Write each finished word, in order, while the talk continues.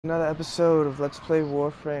Another episode of Let's Play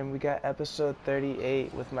Warframe. We got episode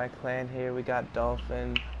 38 with my clan here. We got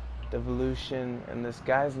Dolphin, Devolution, and this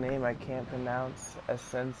guy's name I can't pronounce.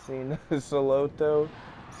 Ascensin Soloto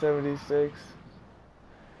 76.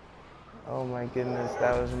 Oh my goodness,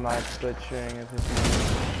 that was my butchering of his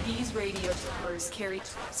name. These radio towers carry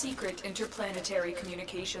secret interplanetary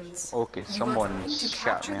communications. Okay, someone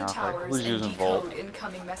shot me off. Who's using Volt?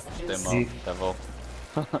 Incoming messages. Demo, devil.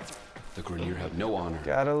 The Grenier have no honor.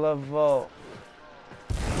 Gotta love Volt.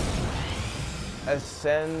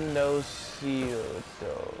 Ascendo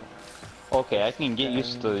Cioto. Okay, I can get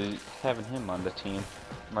used to having him on the team.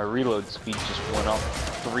 My reload speed just went up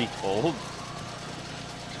threefold.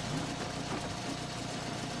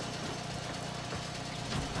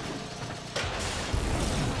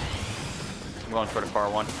 I'm going for the far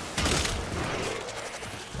one.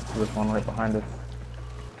 This one right behind us.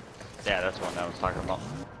 Yeah, that's the one I was talking about.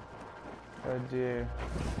 Oh dear.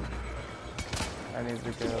 I need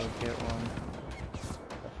to go get one.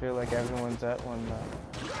 I feel like everyone's at one now.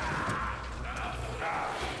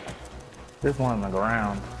 There's one on the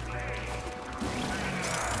ground.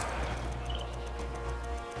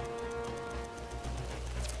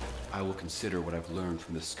 I will consider what I've learned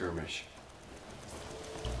from this skirmish.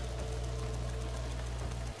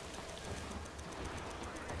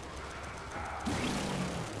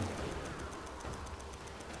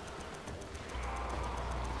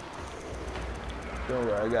 Don't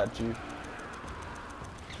worry, I got you.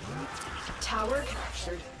 Tower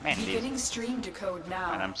captured. Man, Beginning stream decode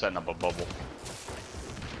now. And I'm setting up a bubble.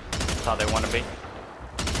 That's how they want to be.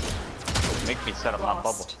 Make me set up my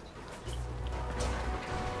bubble.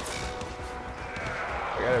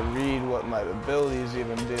 I gotta read what my abilities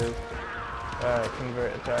even do.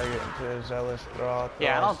 Convert a target into a zealous thrall.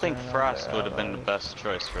 Yeah, I don't think Frost would have been the best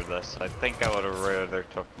choice for this. I think I would have rather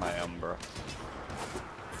took my Umbra.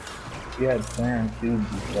 You had Saren too,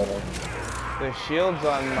 better. The shields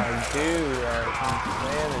on my dude are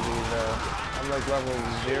insanity though. I'm like level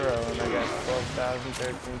 0 and I got 12,000,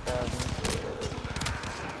 13,000.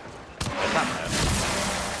 That's not bad.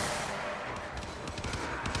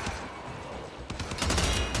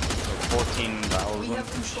 So 14,000. We have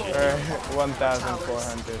control. Or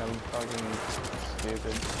 1,400. I'm fucking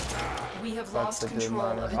stupid. We have That's lost the good control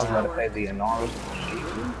amount of of the I was about to tower. say the enormous.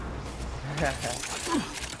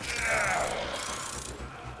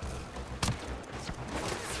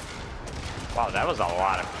 Wow, that was a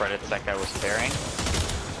lot of credits that guy was carrying.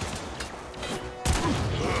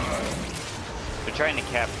 They're trying to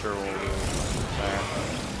capture there.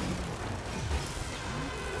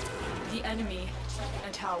 The enemy,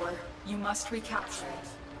 a tower. You must recapture it.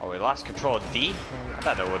 Oh, we lost control of D? I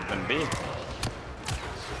thought it would have been B.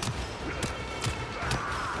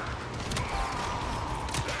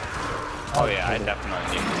 Oh yeah, I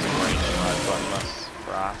definitely need some range mods on this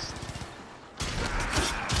Frost.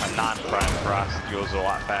 A non-prime Frost goes a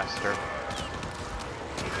lot faster.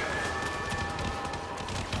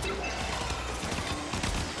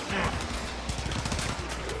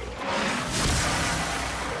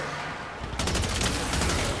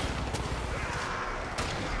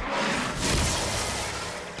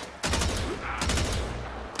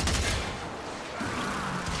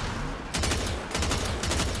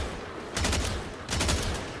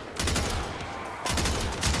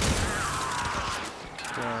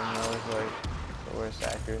 Damn, that was like the worst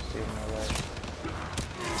accuracy of my life.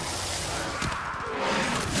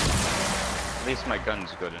 At least my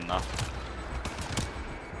gun's good enough.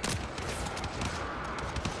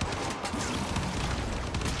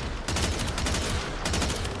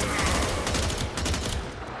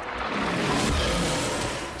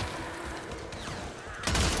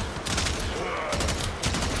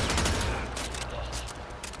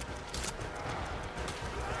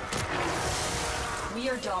 We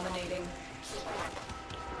are dominating.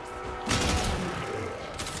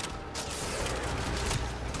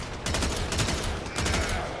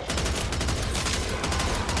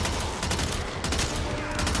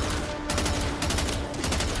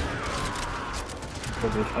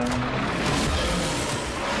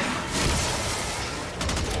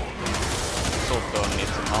 Soto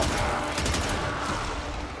needs some help.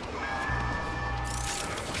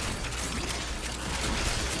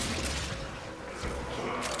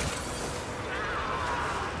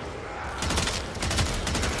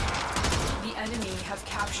 The enemy have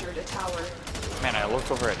captured a tower. Man, I look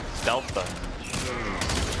over at Delta.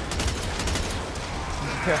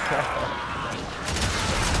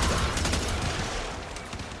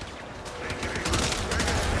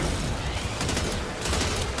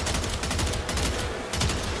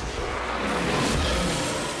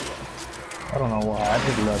 don't know why. I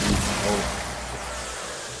just love using ult.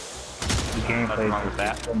 The Nothing wrong with gameplay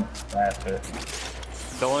that. is so much faster.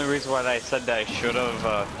 The only reason why I said that I should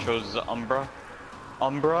have chose Umbra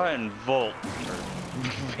and Volt are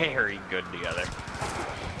very good together.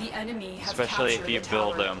 The enemy has Especially if captured you the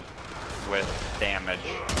build tower. them with damage.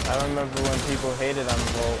 I remember when people hated on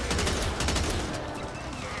Volt.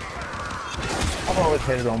 I've always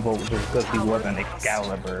hated on Volt just because he wasn't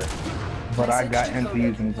Excalibur. But I got into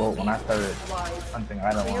using Volt when I started hunting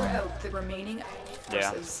Idle Clear on. out the remaining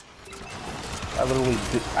forces.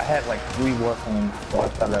 I had like 3 Warframes before I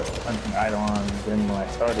started hunting Eidolon, and then when I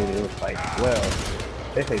started it was like, well,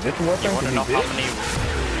 they say this Warframe You want to can know do how this? many?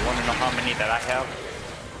 You want to know how many that I have?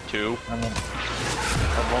 2. I mean,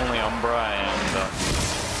 I've only Umbra and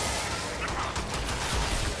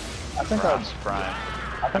I think Frost Prime.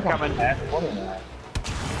 I'm coming. past 20 now.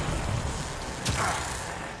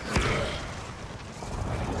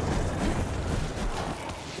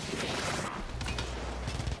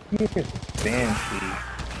 Here's Banshee.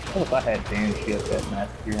 What if I had Banshee at that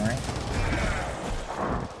mastery rank?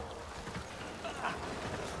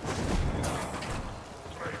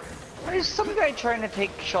 Is some guy trying to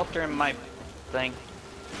take shelter in my thing?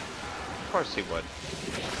 Of course he would.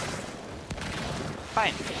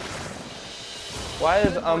 Fine. Why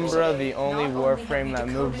is Umbra the only Not only have Warframe we that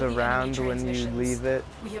decoded moves the enemy around when you transmissions, leave it?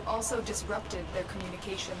 We have also disrupted their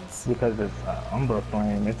communications. Because it's Umbra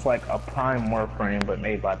Flame. It's like a Prime Warframe, but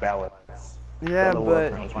made by Balance. Yeah, The other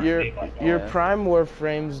but Warframes weren't your made by your Balance. Prime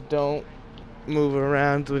Warframes don't move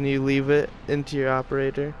around when you leave it into your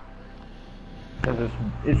operator. Because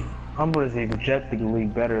Umbra is objectively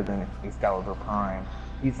better than Excalibur Prime.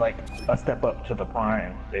 He's like a step up to the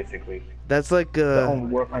Prime, basically. That's like The a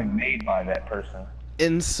only Warframe made by that person.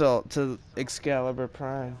 insult to Excalibur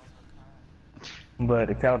Prime. But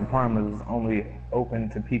Excalibur Prime is only open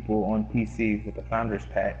to people on PC with the Founders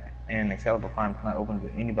Pack, and Excalibur Prime is not open to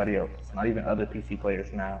anybody else, not even other PC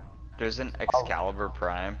players now. There's an Excalibur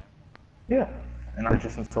Prime. Yeah, and I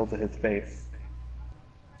just insulted his face.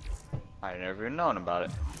 I never even known about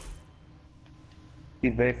it.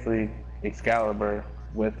 He's basically Excalibur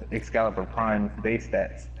with Excalibur Prime's base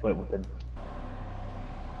stats, but with a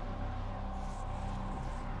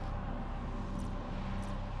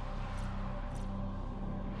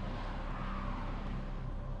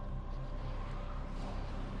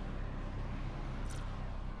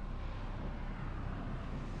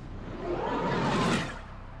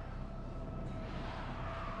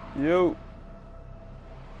Yo.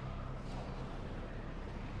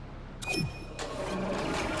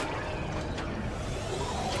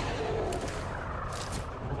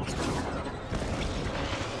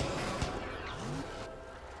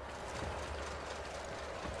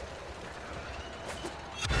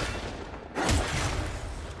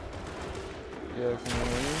 Yo, can you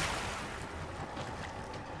hear me?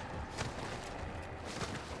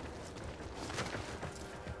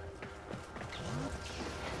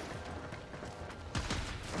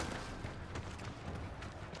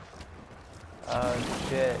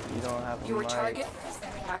 Shit, you don't have a Your mic. target is the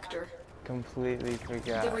reactor. Completely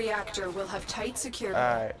forgot. The reactor will have tight security.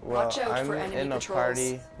 Alright, well, Watch out I'm for enemy in a patrols.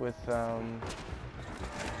 party with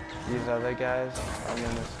these other guys. I'm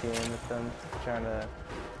in this game with them, trying to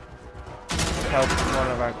help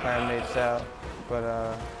one of our clanmates out.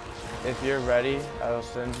 But if you're ready, I'll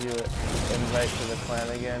send you an invite to the clan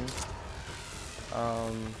again.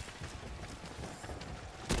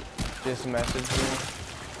 Just message me.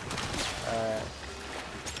 Alright.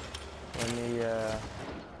 Let me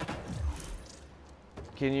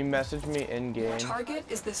can you message me in Your game? target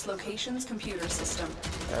is this location's computer system.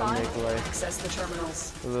 That'll Find make and life access the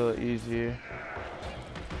terminals. a little easier.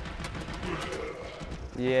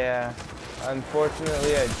 Yeah,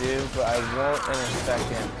 unfortunately I do, but I won't in a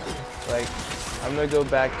second. Like, I'm gonna go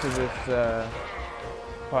back to this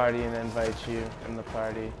party and invite you in the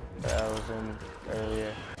party that I was in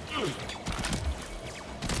earlier.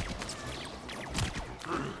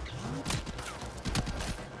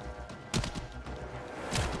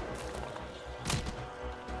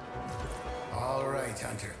 All right,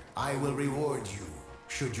 Hunter. I will reward you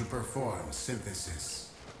should you perform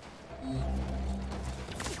synthesis.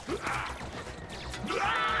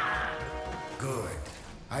 Good.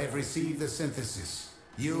 I have received the synthesis.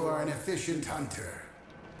 You are an efficient hunter.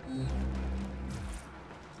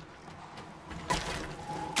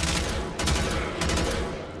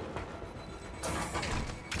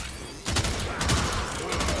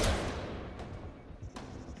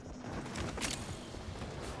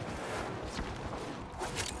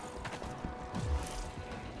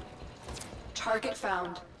 Target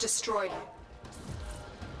found. Destroyed.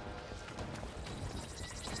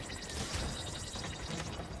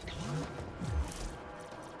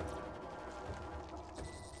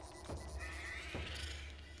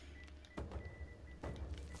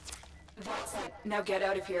 Now get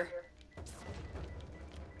out of here.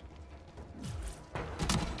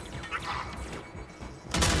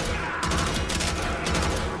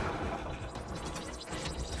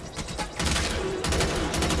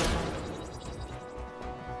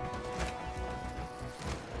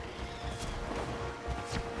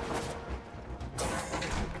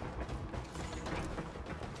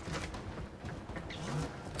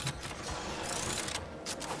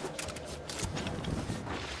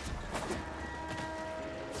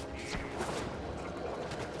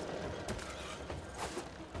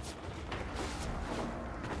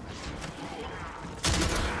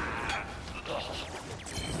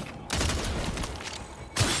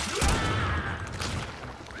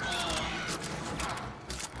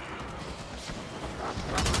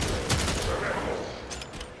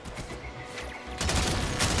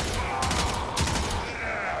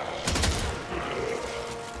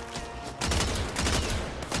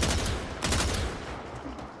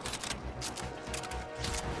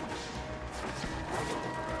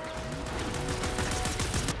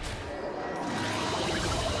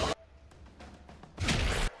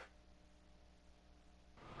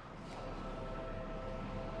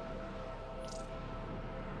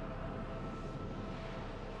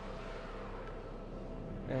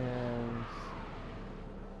 And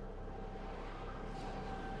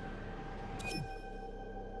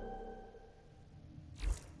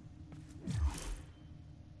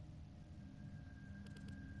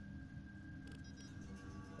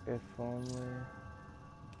if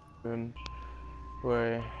only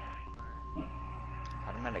where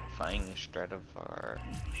Automatic Flying Stratifier.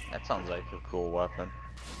 That sounds like a cool weapon.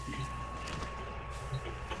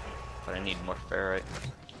 But I need more ferrite.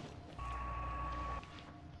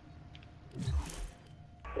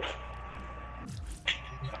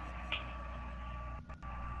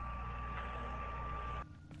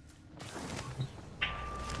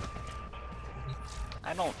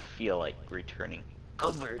 I don't feel like returning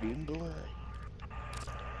covered in blood.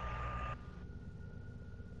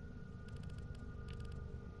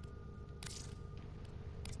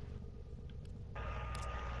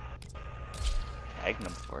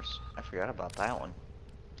 Magnum Force. I forgot about that one.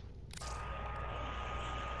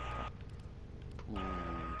 Ooh,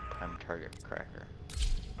 prime target cracker.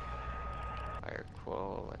 Fire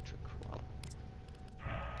Quell, electric Quell.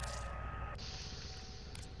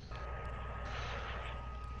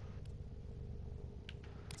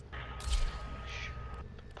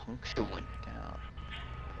 Puncture went down.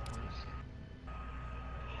 Poison.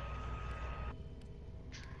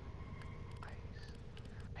 Ice.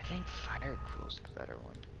 I think Fire Quell's the better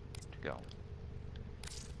one to go.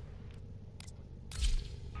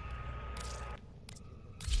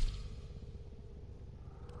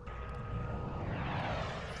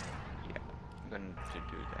 Yeah, I'm going to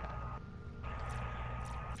do that.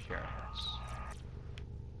 Pureness.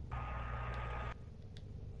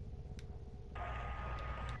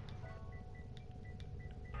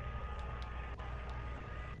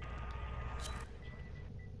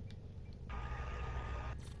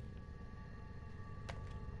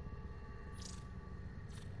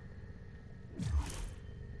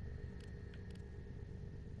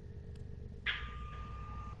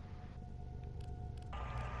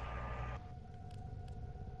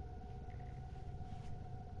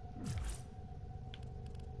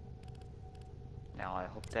 Now I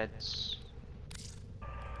hope that's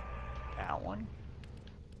that one.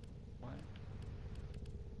 What?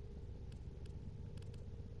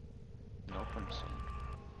 Nope, I'm seeing.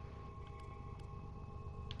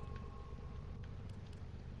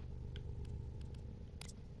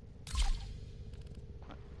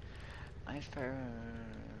 What? I fire.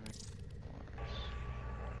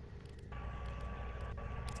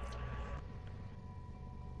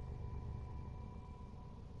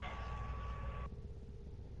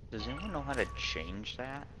 Does anyone know how to change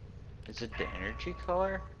that? Is it the energy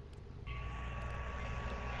color?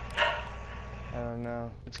 I don't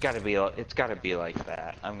know. It's gotta be like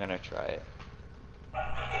that. I'm gonna try it.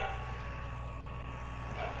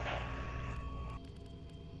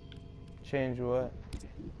 Change what?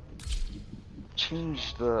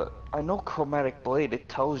 Change the. I know chromatic blade. It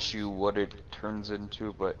tells you what it turns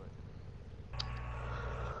into, but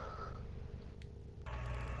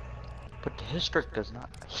the district does not.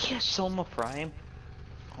 He has Soma Prime.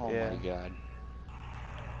 Oh Yeah. my god.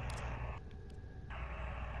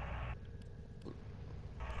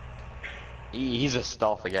 He's a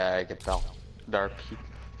stealthy guy. I can tell. Dark.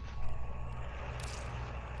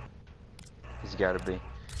 He's got to be.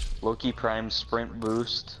 Loki Prime Sprint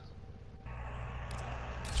Boost.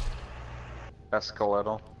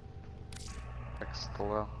 Escaleto.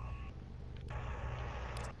 Extalo.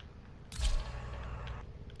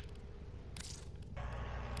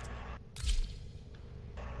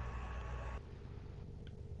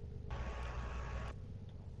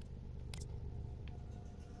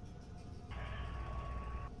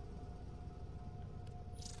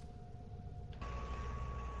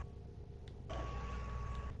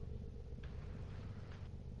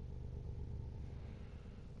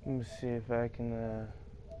 Let me see if I can,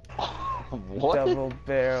 What?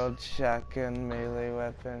 double-barreled shotgun melee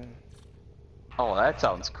weapon. Oh, that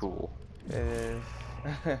sounds cool. It is.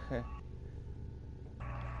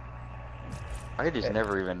 I just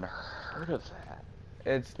never even heard of that.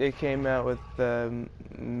 It came out with the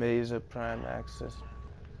Mesa Prime Access.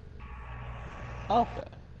 Okay.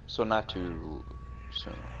 So not too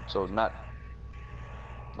soon. So not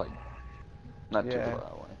like not too Yeah.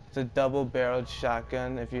 far away. It's a double-barreled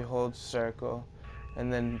shotgun. If you hold circle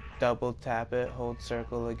and then double tap it, hold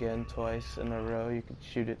circle again twice in a row, you can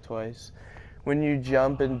shoot it twice. When you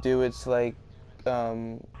jump and do its like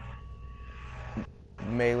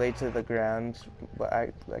melee to the ground, but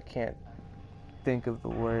I can't think of the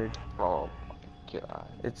word. Oh my god.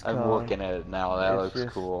 It's I'm called. looking at it now. That It's looks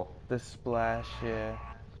just cool. the splash, yeah.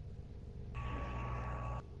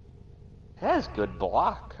 It has good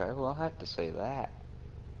block. I will have to say that.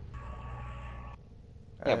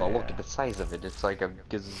 Yeah, but look Yeah. at the size of it. It's like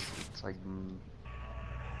it's like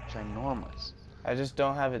ginormous. I just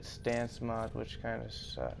don't have its stance mod, which kind of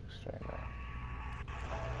sucks right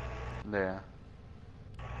now. Yeah.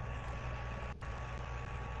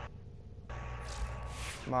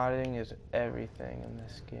 Modding is everything in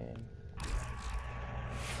this game.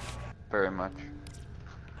 Very much.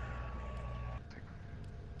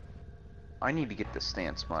 I need to get the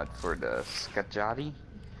stance mod for the Skajati.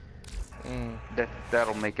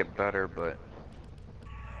 That'll make it better, but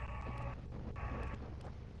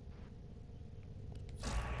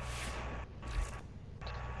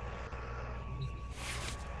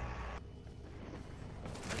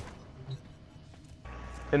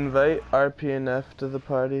Invite RPNF to the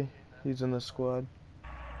party. He's in the squad.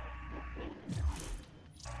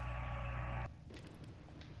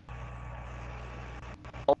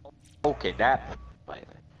 okay, that.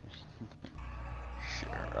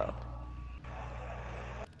 Sure up.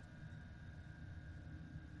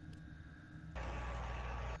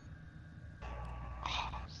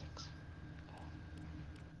 Oh, six.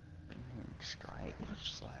 Strike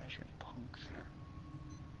slash and puncture.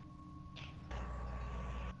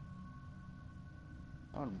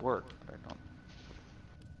 That would work, but I don't.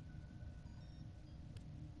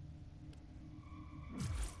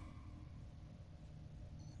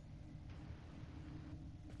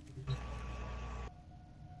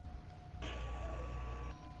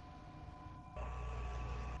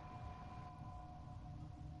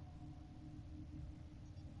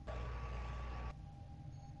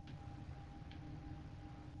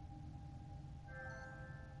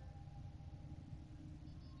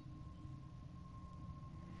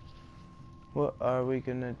 What are we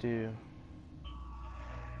gonna do?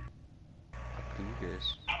 Up to you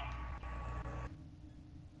guys.